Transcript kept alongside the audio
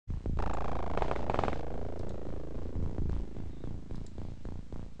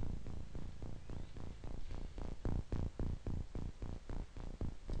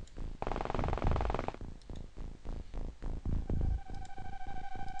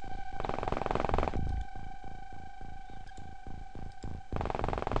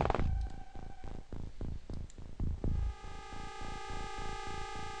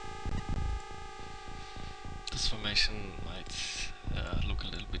animation might look a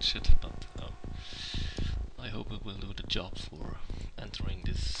little bit shit, but I hope it will do the job for entering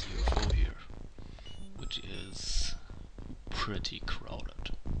this UFO here, which is pretty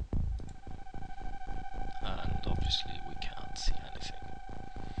crowded. And obviously we can't see anything.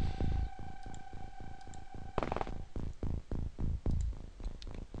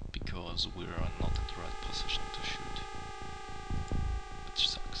 Because we are not in the right position to shoot, which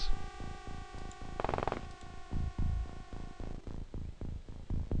sucks.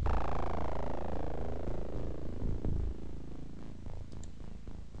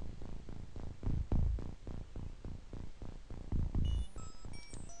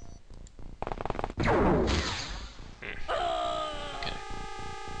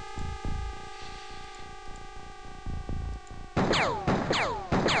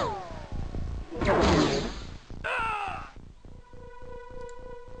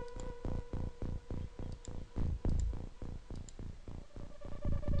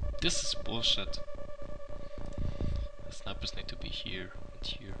 This is bullshit. The snipers need to be here and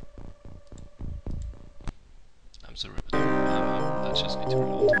here. I'm sorry, but I just need to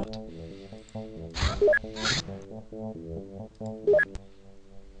reload that.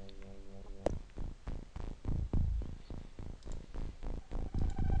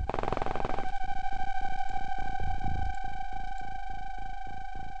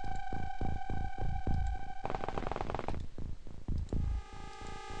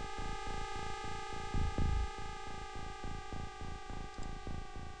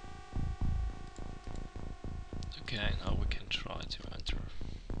 Okay, now we can try to enter.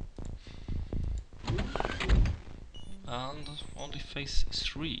 And only face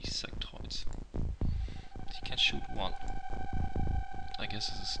 3 sectoids. You can shoot one. I guess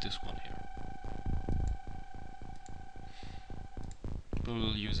this is this one here.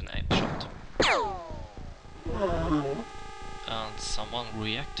 We'll use an aim shot. And someone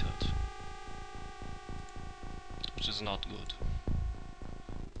reacted, which is not good.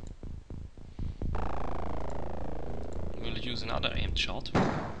 We'll use another aimed shot.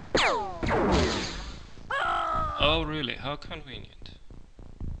 Oh really? How convenient.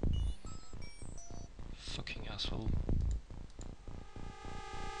 Fucking asshole.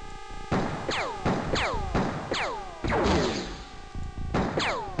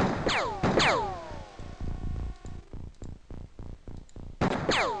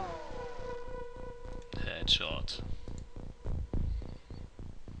 Headshot.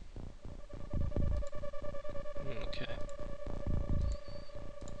 Okay.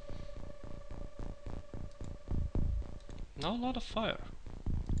 Not a lot of fire.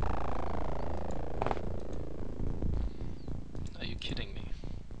 Are you kidding me?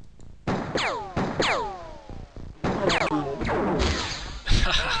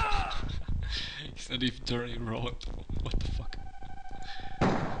 He's not even turning around. What the fuck?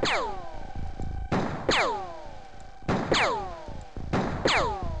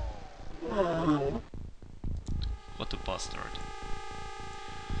 What a bastard.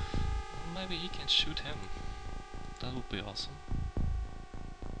 Maybe he can shoot him. That would be awesome.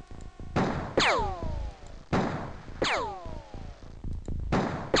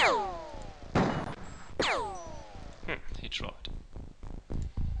 He tried.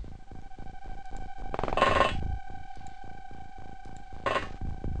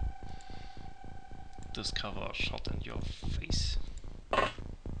 Discover a shot in your face.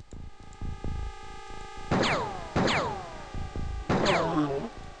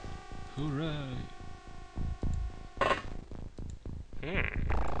 Hooray!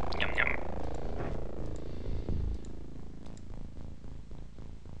 Yum yum.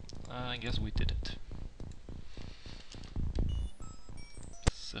 I guess we did it.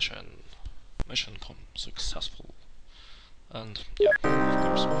 Mission successful. And yeah, of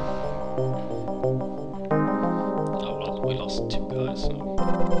course. Oh well, we lost 2 guys, so.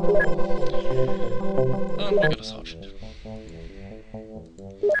 And we got a sergeant.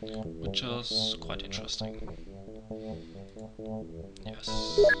 Which is quite interesting. Yes.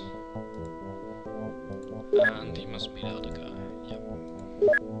 And he must be the other guy, yep.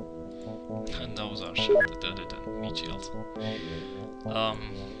 And those are shit that didn't meet shields.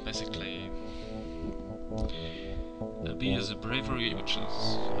 Basically, B is a bravery, which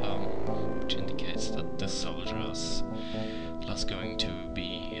indicates that this soldier is less going to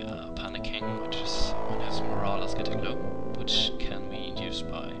be panicking, which is when his morale is getting low, which can be induced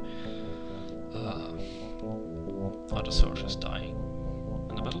by other soldiers dying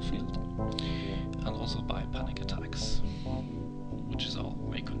in the battlefield, and also by panic attacks, which is all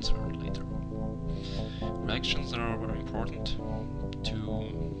may concern later. Reactions are very important to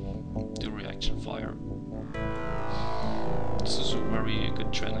the reaction fire. This is a very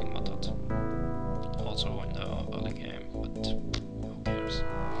good training method, also in the early game, but who cares?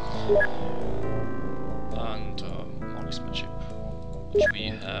 And marksmanship, which we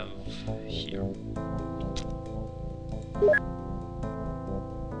have here.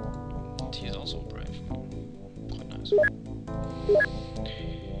 And he's also brave, quite nice.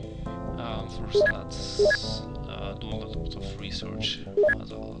 First, let's do a little bit of research.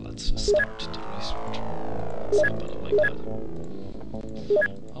 So let's start the research. Let's say better like that.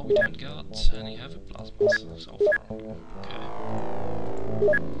 Oh, we don't got any heavy plasmas so far. Okay.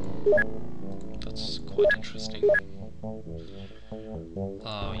 That's quite interesting.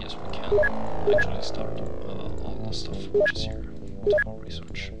 Yes, we can actually start all the stuff which is here with our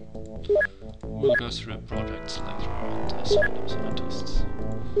research. We'll go through projects later and assign them scientists.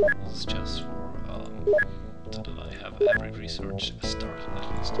 This is just for so that I have every research started at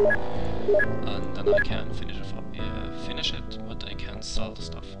least, and then I can finish it, but I can sell the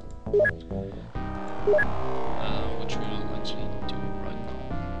stuff, which we will actually do right now.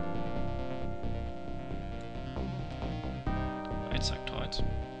 8 sectoids.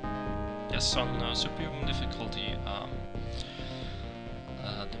 Yes, on Superhuman difficulty,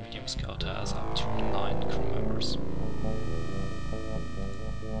 the medium scout has up to 9 crew members.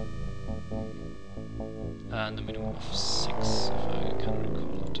 And a minimum of 6, if I can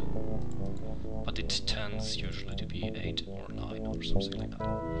recall it. But it tends usually to be 8 or 9 or something like that.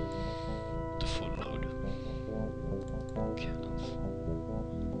 The full load. Cannons.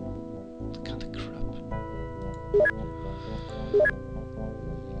 What kind of crap?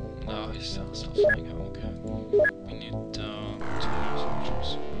 No, he's still flying home, okay. We need 2 more soldiers.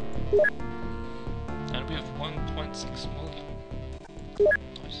 And we have 1.6 million.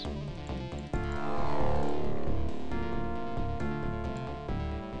 Nice.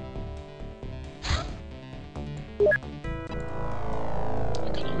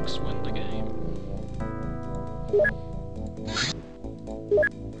 Economics win the game.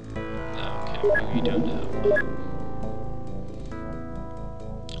 Okay, we don't have...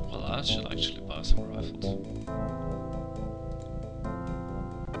 well, I should actually buy some rifles.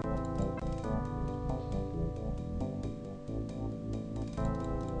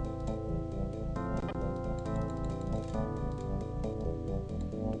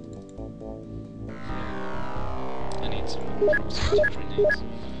 I need some more proximity grenades.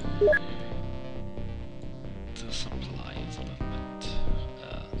 The supply is a little bit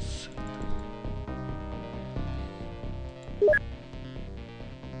thin.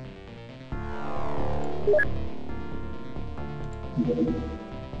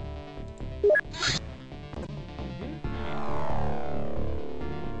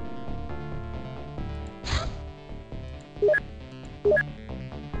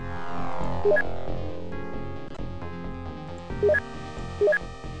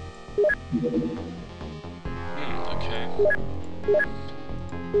 Okay.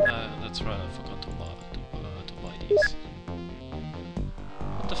 That's right, I forgot to buy these.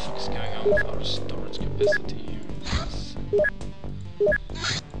 What the fuck is going on with our storage capacity here?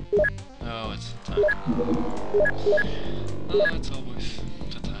 Oh, it's a tank. Oh, it's always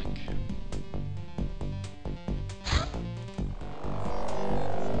the tank.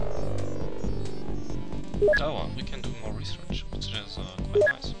 Oh well, we can do more research, which is quite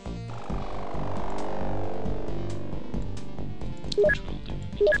nice. Which we'll do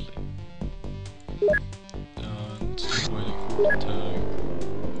immediately. And still waiting for the tank.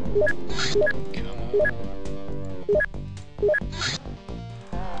 Come on. Yeah,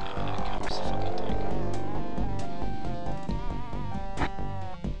 here comes the fucking tank.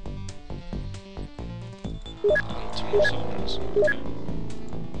 And 2 more soldiers, okay.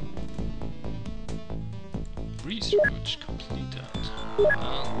 Research completed.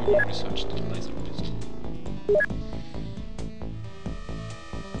 And we will research the laser pistol.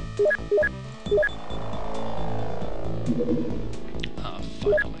 Ah,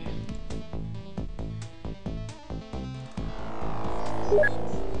 finally.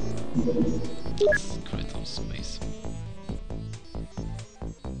 Let's create some space.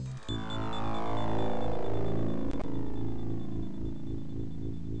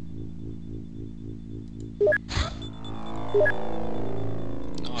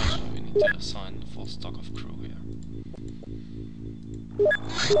 No, actually we need to assign the full stock of crew here.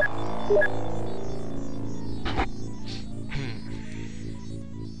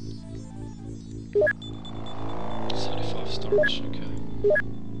 35 storage, okay.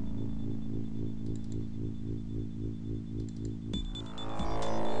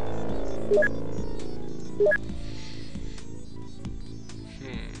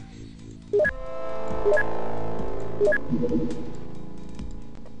 We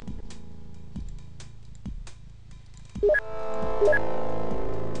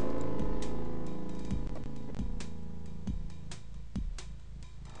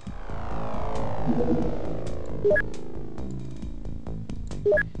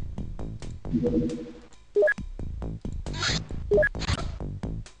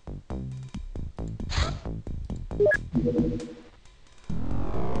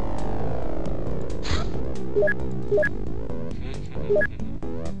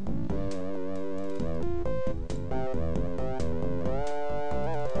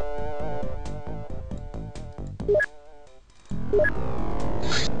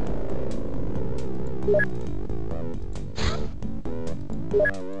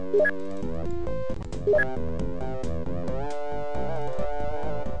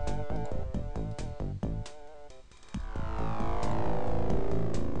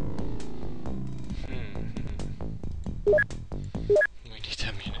need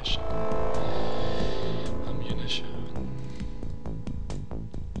ammunition. Ammunition.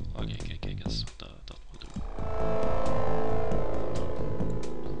 Okay, I guess that will do.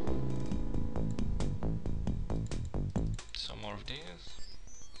 Some more of these.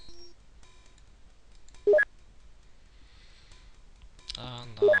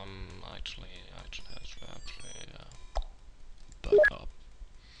 And actually, back up.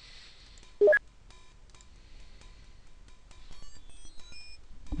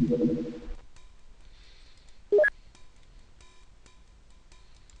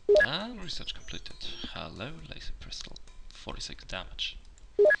 And research completed. Hello, laser pistol. 46 damage.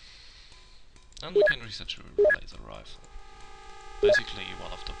 And we can research a laser rifle. Basically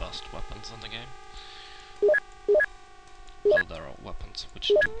one of the best weapons in the game. Well, there are weapons which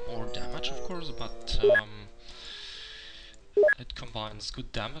do more damage, of course, but it combines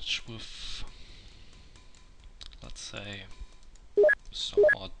good damage with, let's say,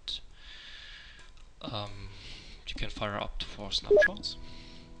 somewhat. You can fire up to 4 snapshots,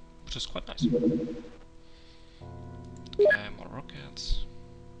 which is quite nice. Okay, more rockets.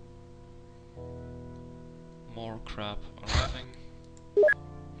 More crap arriving.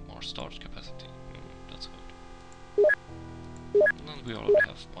 More storage capacity. That's good. And we already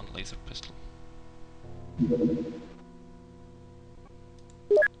have one laser pistol.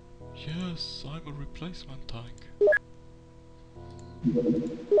 Yes, I'm a replacement tank.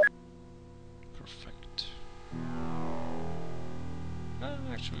 Perfect.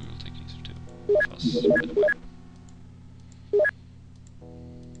 Actually, we'll take these two with us right away.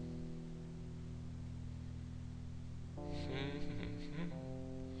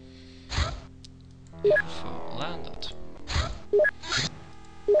 UFO landed.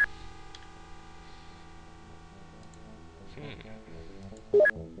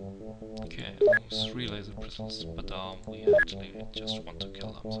 Okay, those 3 laser pistols, but we actually just want to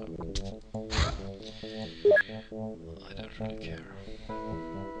kill them, so I don't really care.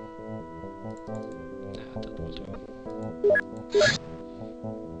 Yeah, that will do.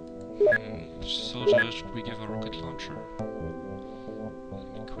 Soldier, should we give a rocket launcher? Let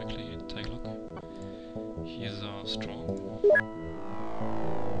me quickly take a look. He is strong.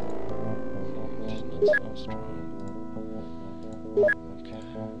 He's not so strong. Okay.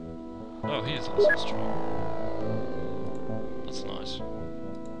 Oh, he is also strong. That's nice.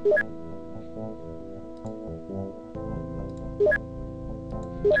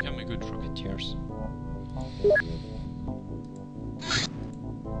 They can be good rocketeers.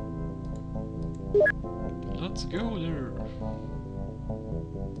 Let's go there!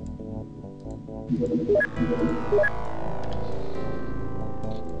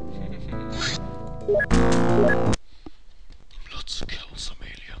 Let's kill some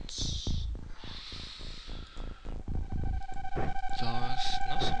aliens. There's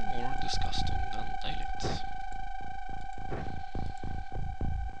nothing more disgusting than aliens.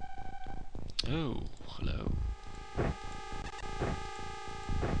 Oh, hello.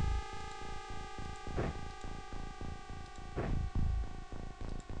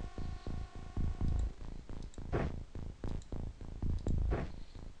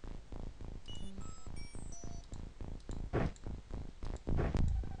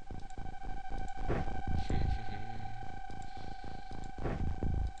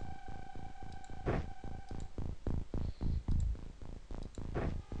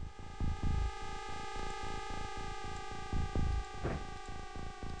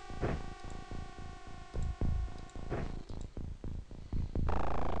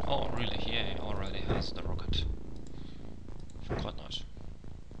 Oh, really? He already has the rocket. Quite nice.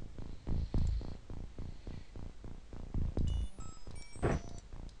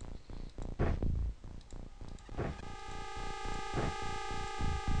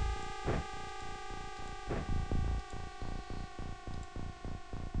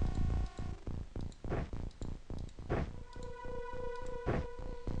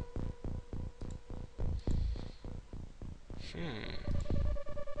 Hmm.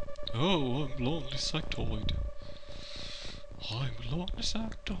 Oh, I'm lonely sectoid. I'm a lonely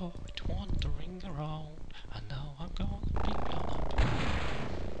sectoid wandering around, and now I'm gonna be blown up.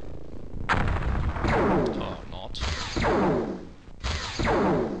 Or not.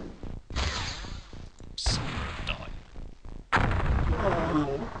 Die.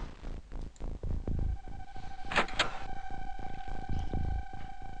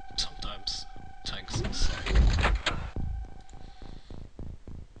 Sometimes tanks suck.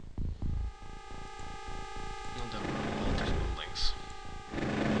 And there are a lot of buildings.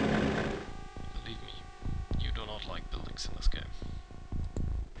 Believe me, you do not like buildings in this game.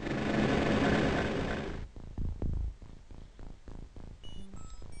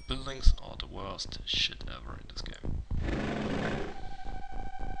 Buildings are the worst shit ever in this game.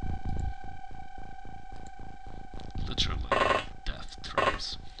 Literally, death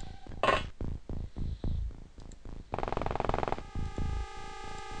traps.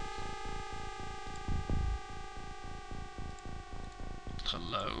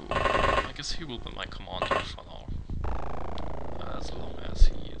 Hello. I guess he will be my commander for now. As long as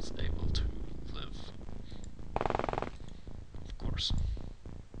he is able to live. Of course.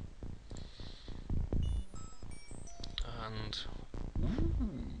 And... Ooh,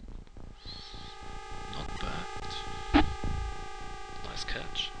 not bad. Nice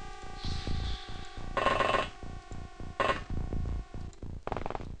catch.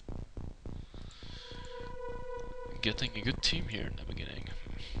 Getting a good team here in the beginning.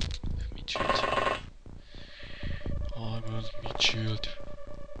 Meat shield. I will meat shield.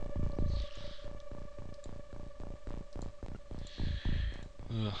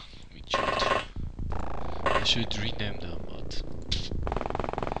 Meat shield. I should rename them, but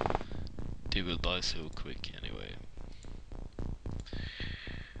they will die so quick anyway.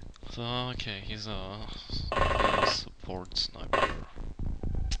 So okay, he's a support sniper.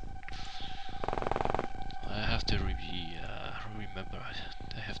 I have to remember.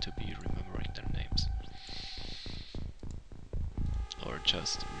 I have to be remembering their names, or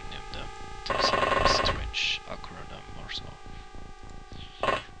just rename them to some strange acronym or so.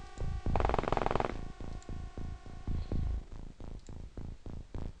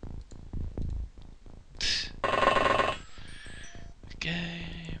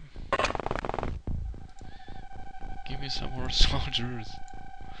 Game. Give me some more soldiers.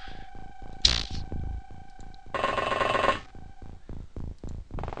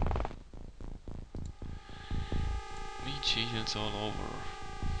 Meat shields all over.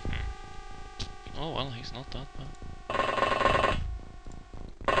 Oh well, he's not that bad.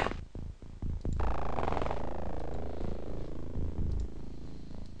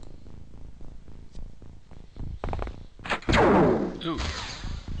 Ooh,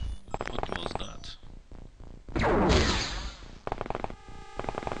 what was that?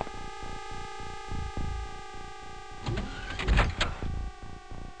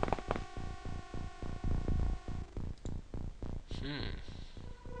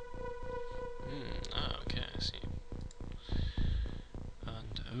 Okay, I see.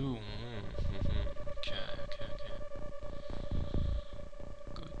 And oh,